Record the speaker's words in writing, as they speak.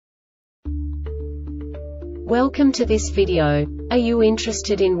Welcome to this video. Are you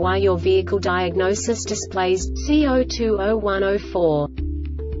interested in why your vehicle diagnosis displays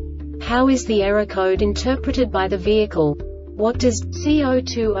C0201-04? How is the error code interpreted by the vehicle? What does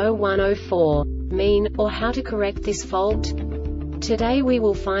C0201-04 mean, or how to correct this fault? Today we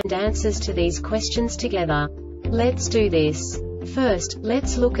will find answers to these questions together. Let's do this. First,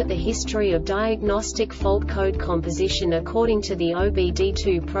 let's look at the history of diagnostic fault code composition according to the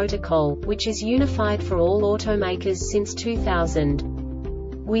OBD2 protocol, which is unified for all automakers since 2000.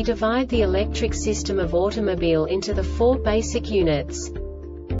 We divide the electric system of automobile into the four basic units: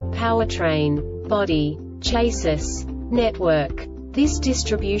 powertrain, body, chassis, network. This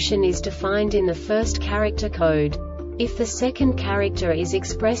distribution is defined in the first character code. If the second character is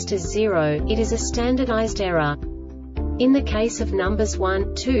expressed as 0, it is a standardized error. In the case of numbers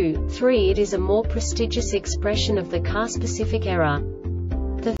 1, 2, 3, it is a more prestigious expression of the car-specific error.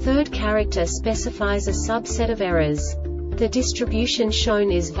 The third character specifies a subset of errors. The distribution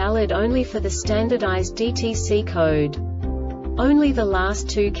shown is valid only for the standardized DTC code. Only the last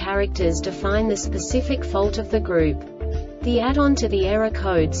two characters define the specific fault of the group. The add-on to the error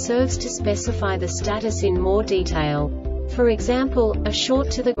code serves to specify the status in more detail. For example, a short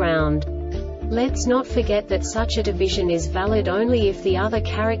to the ground. Let's not forget that such a division is valid only if the other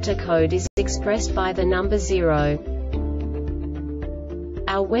character code is expressed by the number 0.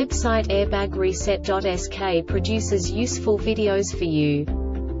 Our website airbagreset.sk produces useful videos for you.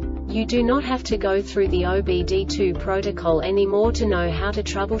 You do not have to go through the OBD2 protocol anymore to know how to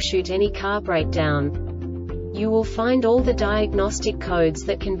troubleshoot any car breakdown. You will find all the diagnostic codes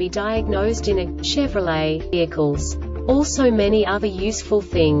that can be diagnosed in a Chevrolet vehicles. Also many other useful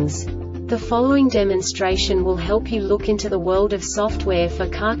things. The following demonstration will help you look into the world of software for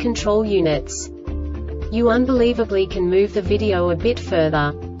car control units. You unbelievably can move the video a bit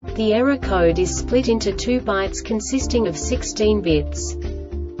further. The error code is split into 2 bytes consisting of 16 bits.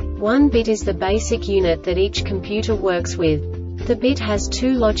 1 bit is the basic unit that each computer works with. The bit has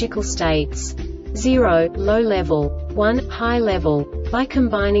 2 logical states: 0, low level, 1, high level. By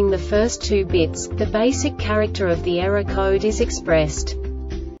combining the first 2 bits, the basic character of the error code is expressed.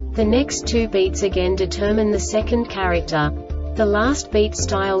 The next 2 beats again determine the second character. The last beat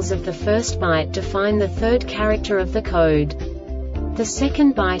styles of the first byte define the third character of the code. The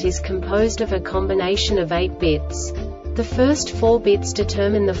second byte is composed of a combination of 8 bits. The first 4 bits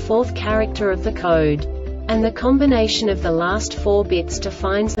determine the fourth character of the code. And the combination of the last 4 bits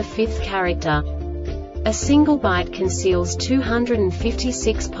defines the fifth character. A single byte conceals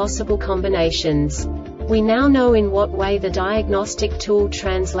 256 possible combinations. We now know in what way the diagnostic tool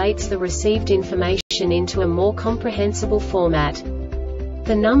translates the received information into a more comprehensible format.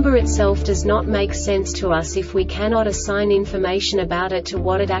 The number itself does not make sense to us if we cannot assign information about it to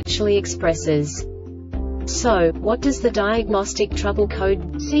what it actually expresses. So, what does the Diagnostic Trouble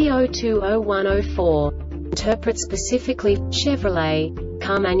Code C0201-04 interpret specifically for Chevrolet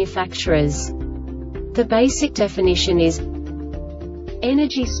car manufacturers? The basic definition is: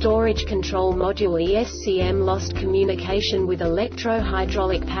 Energy Storage Control Module ESCM lost communication with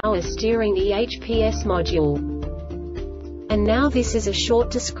Electro-Hydraulic Power Steering EHPS module. And now this is a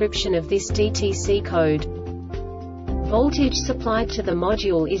short description of this DTC code. Voltage supplied to the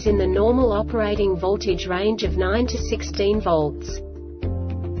module is in the normal operating voltage range of 9 to 16 volts.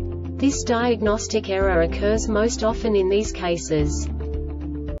 This diagnostic error occurs most often in these cases.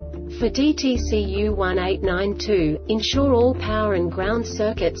 For DTC U1892, ensure all power and ground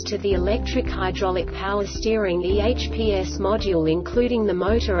circuits to the Electric-Hydraulic Power Steering EHPS module including the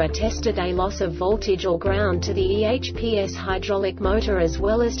motor are tested. A loss of voltage or ground to the EHPS hydraulic motor as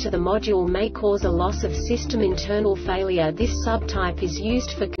well as to the module may cause a loss of system internal failure. This subtype is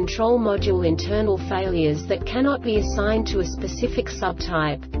used for control module internal failures that cannot be assigned to a specific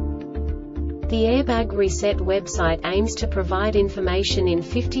subtype. The Airbag Reset website aims to provide information in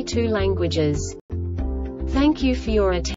 52 languages. Thank you for your attention.